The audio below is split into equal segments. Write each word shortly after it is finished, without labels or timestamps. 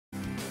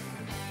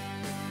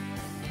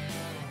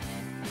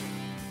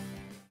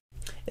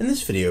In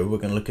this video we're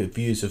going to look at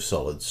views of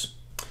solids.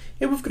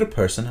 Here we've got a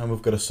person and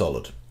we've got a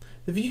solid.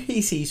 The view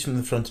he sees from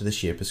the front of the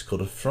shape is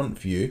called a front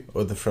view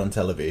or the front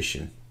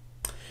elevation.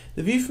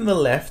 The view from the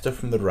left or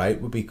from the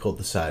right would be called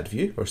the side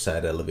view or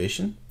side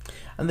elevation,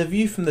 and the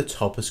view from the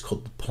top is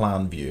called the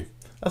plan view.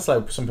 That's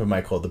like some people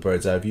might call it the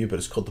bird's eye view, but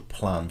it's called the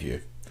plan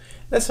view.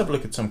 Let's have a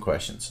look at some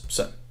questions.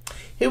 So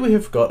here we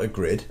have got a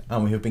grid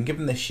and we have been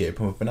given this shape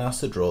and we've been asked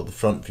to draw the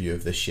front view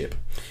of this shape.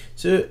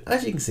 So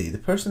as you can see, the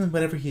person,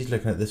 whenever he's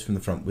looking at this from the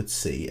front, would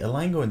see a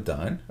line going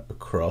down,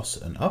 across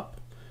and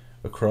up,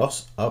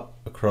 across, up,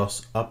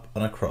 across, up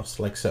and across,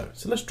 like so.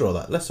 So let's draw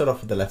that. Let's start off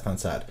with the left hand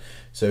side.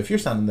 So if you're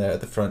standing there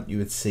at the front, you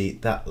would see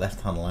that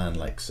left hand line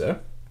like so.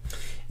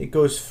 It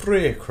goes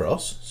 3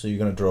 across, so you're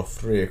going to draw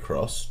 3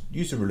 across.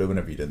 Use a ruler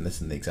whenever you're doing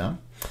this in the exam.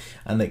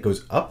 And it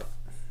goes up,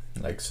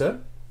 like so.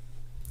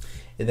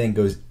 It then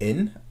goes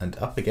in and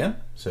up again,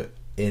 so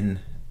in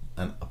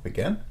and up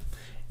again.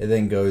 It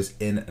then goes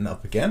in and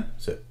up again,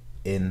 so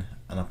in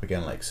and up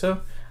again like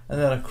so,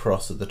 and then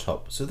across at the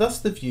top. So that's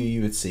the view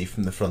you would see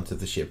from the front of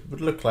the shape. It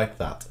would look like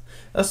that.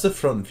 That's the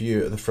front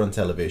view of the front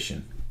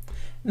elevation.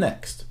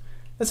 Next,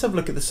 let's have a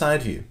look at the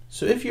side view.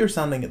 So if you're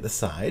standing at the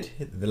side,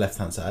 the left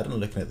hand side, and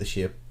looking at the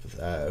shape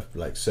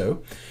like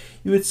so,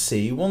 you would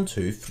see 1,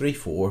 2, 3,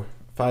 4,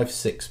 5,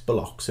 6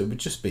 blocks. It would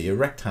just be a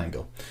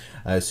rectangle.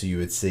 So you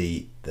would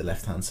see the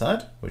left hand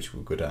side, which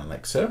would go down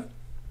like so.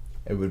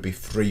 It would be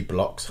 3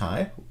 blocks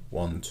high,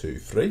 1, 2,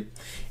 3.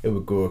 It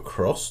would go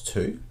across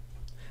 2, and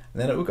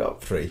then it would go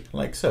up 3,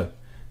 like so.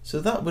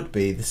 So that would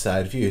be the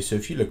side view. So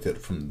if you looked at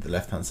it from the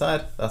left hand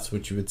side, that's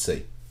what you would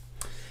see.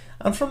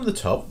 And from the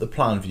top, the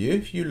plan view,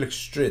 if you look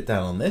straight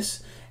down on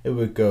this, it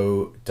would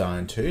go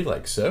down 2,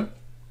 like so.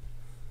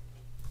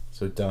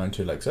 So down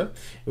 2 like so.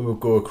 It will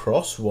go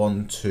across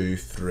 1, 2,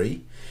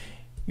 3.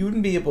 You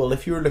wouldn't be able,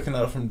 if you were looking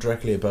at it from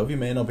directly above, you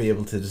may not be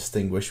able to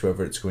distinguish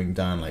whether it's going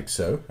down like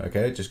so.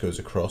 Okay, it just goes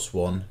across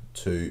 1,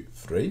 2,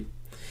 3.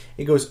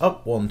 It goes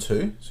up 1,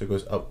 2, so it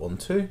goes up 1,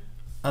 2,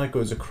 and it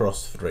goes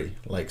across 3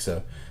 like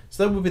so.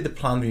 So that would be the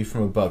plan view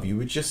from above. You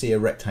would just see a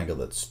rectangle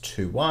that's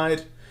 2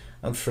 wide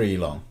and 3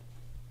 long.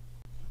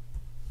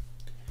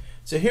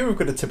 So here we've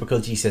got a typical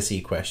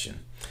GCSE question.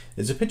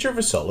 There's a picture of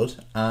a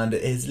solid and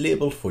it is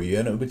labelled for you,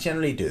 and it would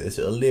generally do this.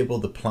 It'll label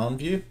the plan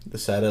view, the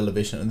side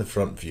elevation and the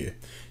front view.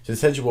 So it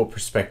tells you what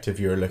perspective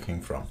you're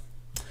looking from.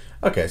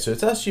 Okay, so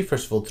it's asked you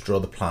first of all to draw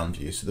the plan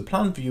view. So the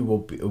plan view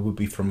would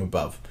be from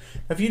above.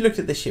 Now, if you looked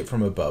at this shape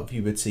from above,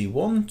 you would see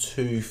 1,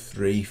 2,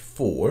 3,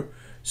 4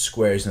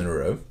 squares in a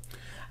row,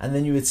 and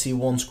then you would see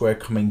 1 square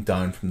coming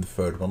down from the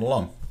third one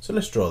along. So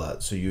let's draw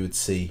that. So you would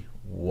see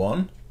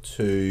 1,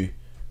 2,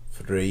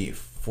 3,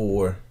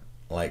 4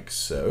 like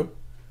so.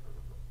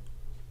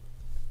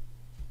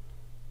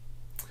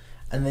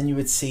 And then you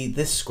would see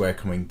this square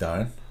coming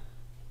down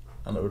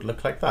and it would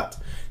look like that.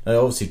 Now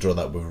obviously draw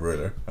that with a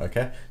ruler,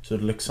 okay? So it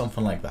would look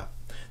something like that.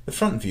 The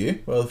front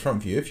view, well, the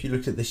front view, if you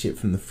looked at the shape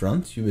from the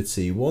front, you would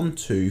see 1,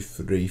 2,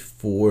 3,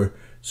 4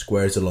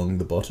 squares along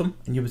the bottom,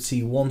 and you would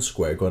see 1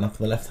 square going up on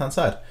the left hand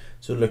side.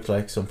 So it would look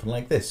like something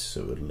like this.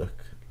 So it would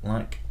look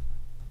like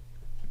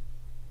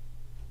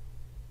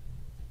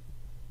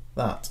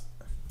that.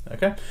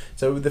 Okay,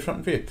 so with the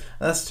front view, and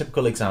that's a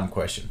typical exam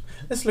question.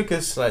 Let's look at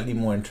a slightly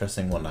more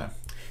interesting one now.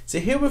 So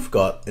here we've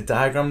got a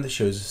diagram that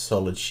shows a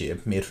solid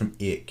shape made from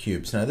 8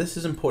 cubes. Now this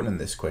is important in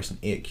this question,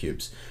 8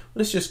 cubes. Well,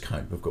 let's just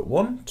count. We've got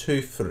 1,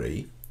 2,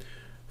 3,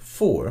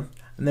 4,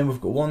 and then we've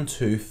got 1,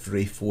 2,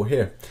 3, 4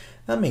 here.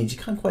 That means you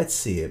can't quite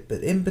see it,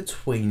 but in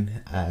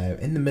between,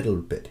 in the middle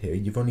bit here,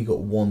 you've only got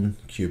 1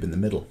 cube in the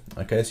middle.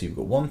 Okay, so you've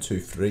got 1, 2,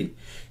 3,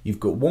 you've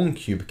got 1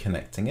 cube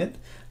connecting it,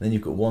 and then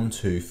you've got 1,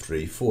 2,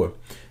 3, 4.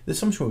 The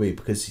assumption would be,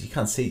 because you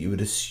can't see it, you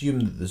would assume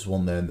that there's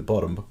 1 there in the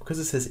bottom, but because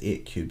it says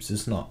 8 cubes,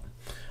 there's not.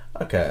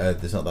 Okay,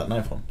 there's not that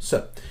ninth one.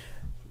 So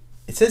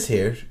it says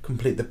here,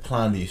 complete the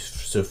plan view.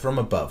 So from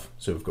above.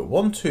 So we've got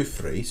 1, 2,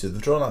 3. So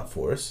they've drawn that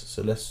for us.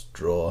 So let's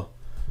draw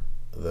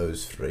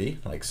those 3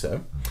 like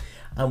so.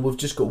 And we've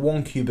just got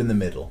 1 cube in the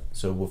middle.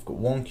 So we've got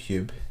 1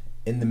 cube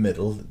in the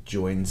middle that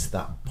joins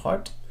that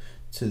part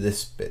to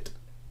this bit.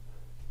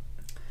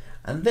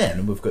 And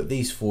then we've got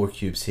these 4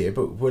 cubes here,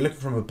 but we're looking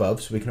from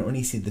above, so we can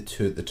only see the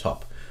 2 at the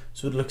top.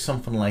 So it looks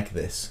something like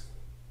this.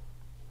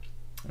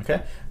 Okay,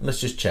 and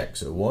let's just check.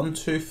 So 1,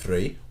 2,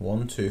 3,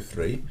 1, 2,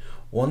 3,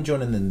 1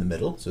 joining in the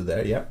middle, so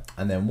there, yeah,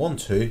 and then 1,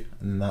 2,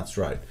 and that's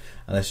right.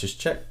 And let's just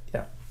check,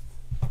 yeah,